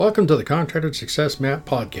Welcome to the Contractor Success Map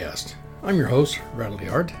podcast. I'm your host, Bradley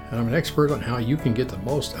Hart, and I'm an expert on how you can get the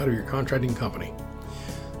most out of your contracting company.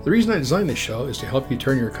 The reason I designed this show is to help you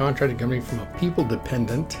turn your contracting company from a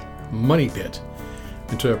people-dependent money pit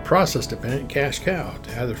into a process-dependent cash cow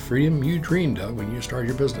to have the freedom you dreamed of when you started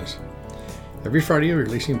your business. Every Friday, we're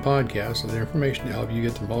releasing podcasts with information to help you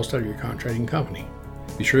get the most out of your contracting company.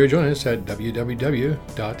 Be sure to join us at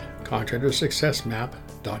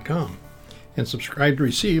www.contractorsuccessmap.com and subscribe to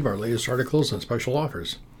receive our latest articles and special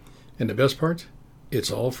offers. And the best part,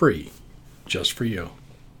 it's all free, just for you.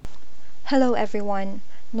 Hello everyone,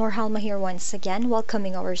 Norhalma here once again,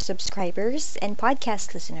 welcoming our subscribers and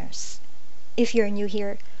podcast listeners. If you're new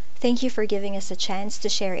here, thank you for giving us a chance to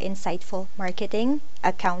share insightful marketing,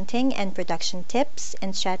 accounting, and production tips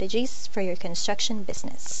and strategies for your construction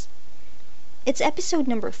business. It's episode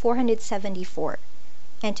number 474,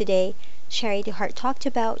 and today, Sherry DeHart talked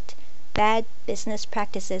about bad business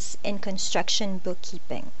practices in construction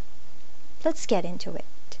bookkeeping. Let's get into it.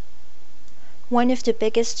 One of the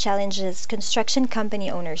biggest challenges construction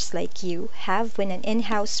company owners like you have when an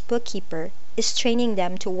in-house bookkeeper is training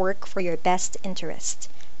them to work for your best interest,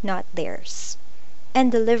 not theirs,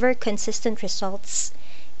 and deliver consistent results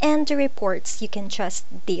and the reports you can trust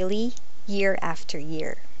daily, year after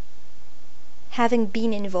year. Having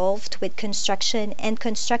been involved with construction and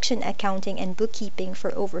construction accounting and bookkeeping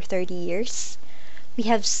for over 30 years, we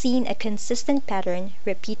have seen a consistent pattern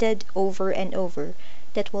repeated over and over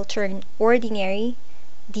that will turn ordinary,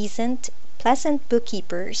 decent, pleasant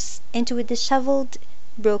bookkeepers into disheveled,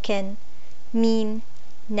 broken, mean,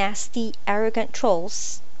 nasty, arrogant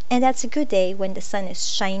trolls, and that's a good day when the sun is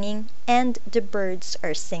shining and the birds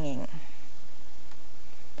are singing.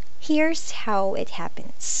 Here's how it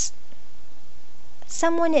happens.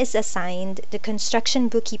 Someone is assigned the construction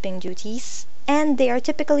bookkeeping duties, and they are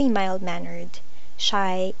typically mild-mannered,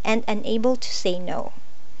 shy, and unable to say no.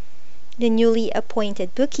 The newly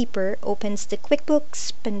appointed bookkeeper opens the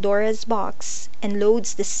QuickBooks Pandora's box and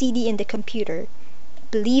loads the CD in the computer,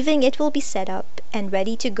 believing it will be set up and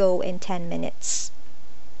ready to go in 10 minutes.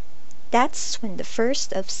 That's when the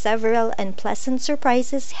first of several unpleasant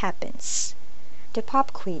surprises happens. The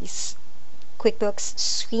pop quiz. QuickBooks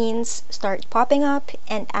screens start popping up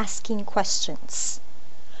and asking questions.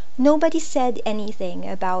 Nobody said anything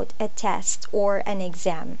about a test or an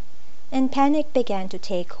exam, and panic began to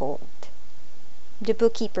take hold. The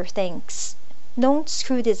bookkeeper thinks, "Don't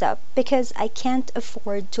screw this up because I can't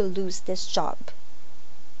afford to lose this job."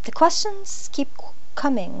 The questions keep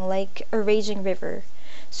coming like a raging river,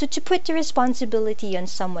 so to put the responsibility on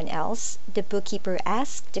someone else, the bookkeeper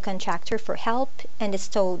asks the contractor for help and is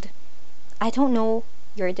told, "I don't know,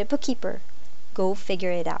 you're the bookkeeper. Go figure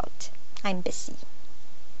it out. I'm busy."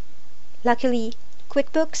 Luckily,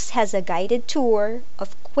 QuickBooks has a guided tour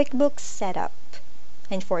of QuickBooks setup.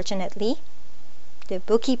 Unfortunately, the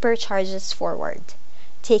bookkeeper charges forward,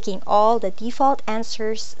 taking all the default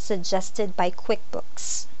answers suggested by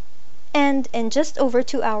QuickBooks. And in just over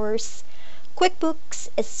 2 hours, QuickBooks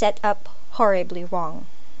is set up horribly wrong.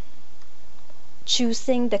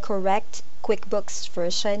 Choosing the correct QuickBooks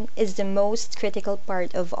version is the most critical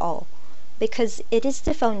part of all, because it is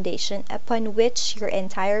the foundation upon which your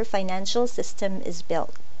entire financial system is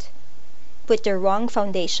built. Put the wrong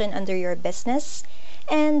foundation under your business,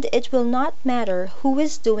 and it will not matter who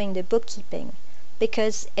is doing the bookkeeping,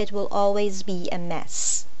 because it will always be a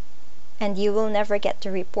mess. And you will never get the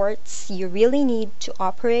reports you really need to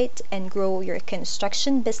operate and grow your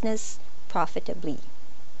construction business profitably.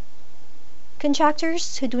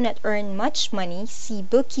 Contractors who do not earn much money see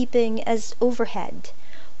bookkeeping as overhead,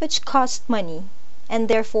 which costs money and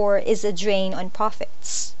therefore is a drain on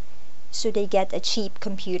profits. So they get a cheap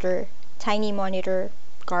computer, tiny monitor,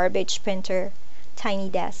 garbage printer, tiny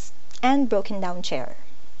desk, and broken down chair.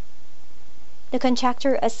 The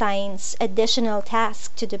contractor assigns additional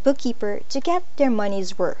tasks to the bookkeeper to get their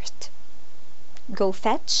money's worth. Go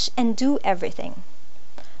fetch and do everything,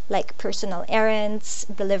 like personal errands,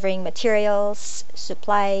 delivering materials,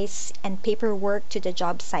 supplies, and paperwork to the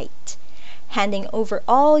job site, handing over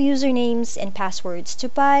all usernames and passwords to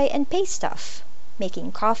buy and pay stuff,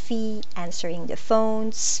 making coffee, answering the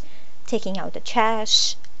phones, taking out the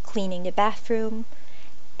trash, cleaning the bathroom,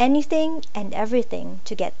 anything and everything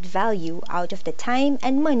to get value out of the time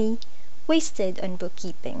and money wasted on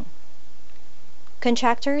bookkeeping.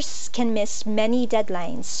 Contractors can miss many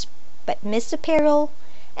deadlines, but miss the payroll,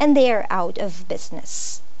 and they are out of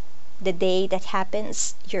business. The day that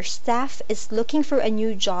happens, your staff is looking for a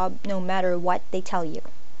new job no matter what they tell you.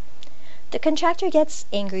 The contractor gets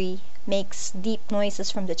angry, makes deep noises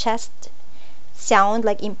from the chest, sound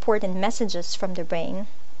like important messages from the brain,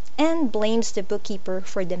 and blames the bookkeeper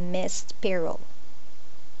for the missed payroll.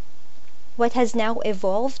 What has now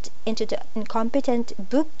evolved into the incompetent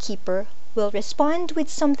bookkeeper will respond with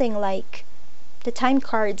something like, "The time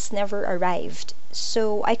cards never arrived,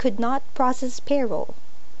 so I could not process payroll."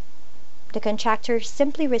 The contractor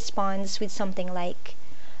simply responds with something like,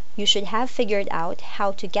 "You should have figured out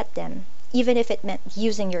how to get them, even if it meant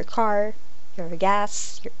using your car, your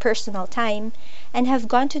gas, your personal time, and have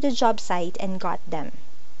gone to the job site and got them.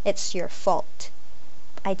 It's your fault.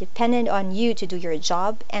 I depended on you to do your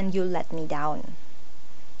job and you let me down."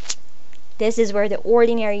 This is where the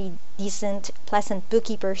ordinary, decent, pleasant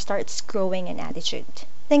bookkeeper starts growing an attitude,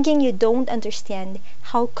 thinking you don't understand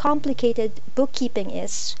how complicated bookkeeping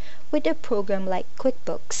is with a program like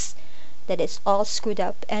QuickBooks, that it's all screwed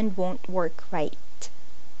up and won't work right.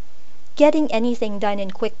 Getting anything done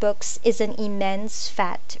in QuickBooks is an immense,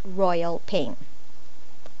 fat, royal pain,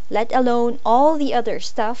 let alone all the other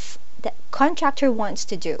stuff that contractor wants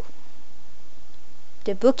to do.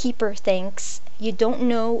 The bookkeeper thinks you don't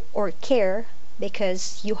know or care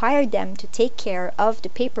because you hired them to take care of the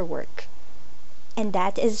paperwork. And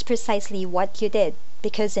that is precisely what you did,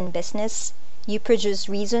 because in business, you produce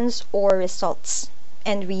reasons or results,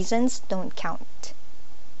 and reasons don't count.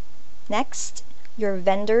 Next, your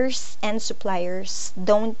vendors and suppliers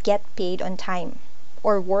don't get paid on time.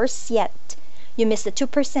 Or worse yet, you miss the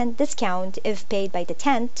 2% discount if paid by the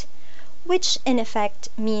 10th, which in effect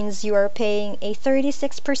means you are paying a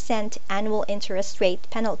 36% annual interest rate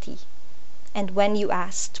penalty. And when you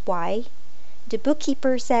asked why, the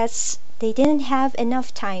bookkeeper says they didn't have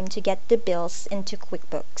enough time to get the bills into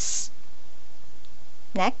QuickBooks.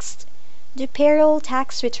 Next, the payroll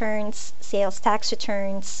tax returns, sales tax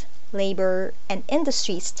returns, labor and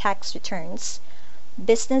industries tax returns,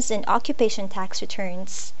 business and occupation tax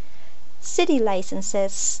returns, city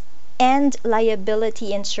licenses, and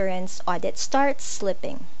liability insurance audit starts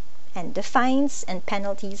slipping, and the fines and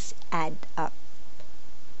penalties add up.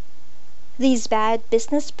 These bad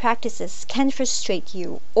business practices can frustrate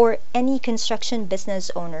you or any construction business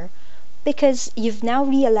owner because you've now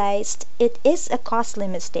realized it is a costly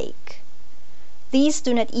mistake. These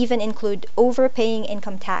do not even include overpaying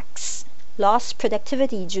income tax, lost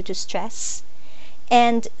productivity due to stress,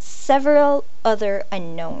 and several other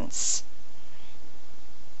unknowns.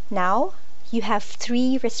 Now, you have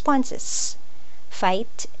 3 responses: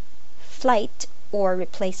 fight, flight, or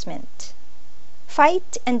replacement.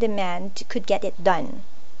 Fight and demand could get it done,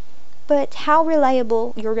 but how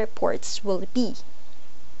reliable your reports will be?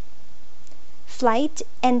 Flight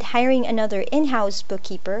and hiring another in-house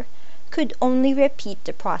bookkeeper could only repeat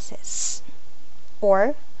the process.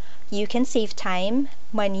 Or you can save time,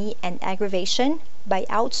 money, and aggravation by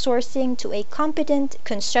outsourcing to a competent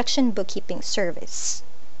construction bookkeeping service.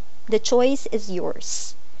 The choice is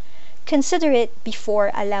yours. Consider it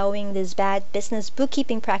before allowing these bad business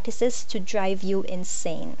bookkeeping practices to drive you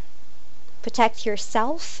insane. Protect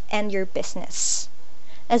yourself and your business.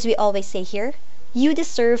 As we always say here, you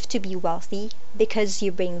deserve to be wealthy because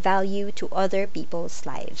you bring value to other people's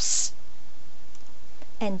lives.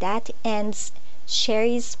 And that ends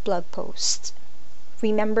Sherry's blog post.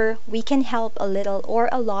 Remember, we can help a little or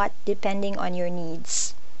a lot depending on your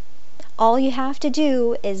needs. All you have to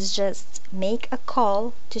do is just make a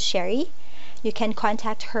call to Sherry. You can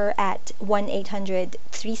contact her at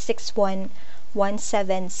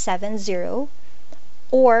 1-800-361-1770,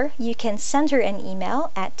 or you can send her an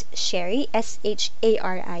email at Sherry,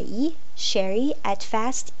 SHARIE, Sherry at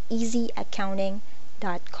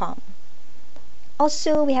fasteasyaccounting.com.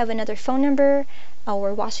 Also, we have another phone number,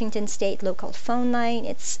 our Washington State local phone line.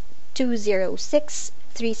 It's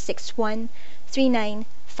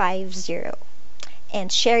 206-361-3950. And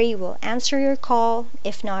Sherry will answer your call.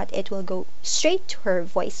 If not, it will go straight to her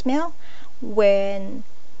voicemail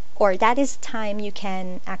that is the time you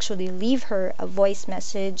can actually leave her a voice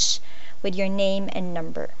message with your name and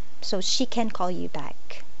number so she can call you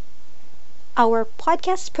back. Our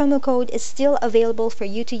podcast promo code is still available for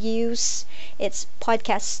you to use. It's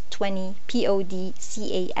podcast20,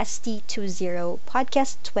 PODCAST20,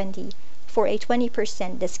 podcast20 for a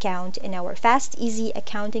 20% discount in our Fast Easy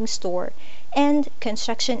Accounting Store and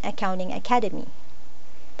Construction Accounting Academy.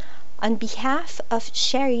 On behalf of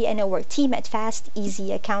Sherry and our team at Fast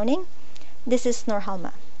Easy Accounting, this is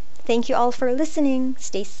Norhalma. Thank you all for listening.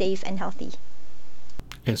 Stay safe and healthy.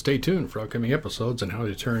 And stay tuned for upcoming episodes on how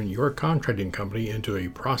to turn your contracting company into a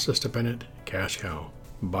process-dependent cash cow.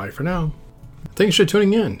 Bye for now. Thanks for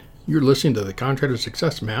tuning in. You're listening to the Contractor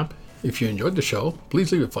Success Map. If you enjoyed the show,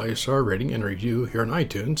 please leave a 5-star rating and review here on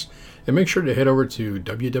iTunes, and make sure to head over to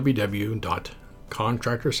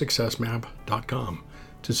www.contractorsuccessmap.com.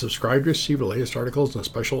 to subscribe to receive the latest articles and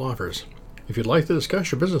special offers. If you'd like to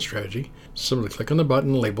discuss your business strategy, simply click on the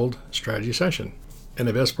button labeled Strategy Session. And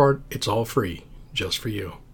the best part, it's all free, just for you.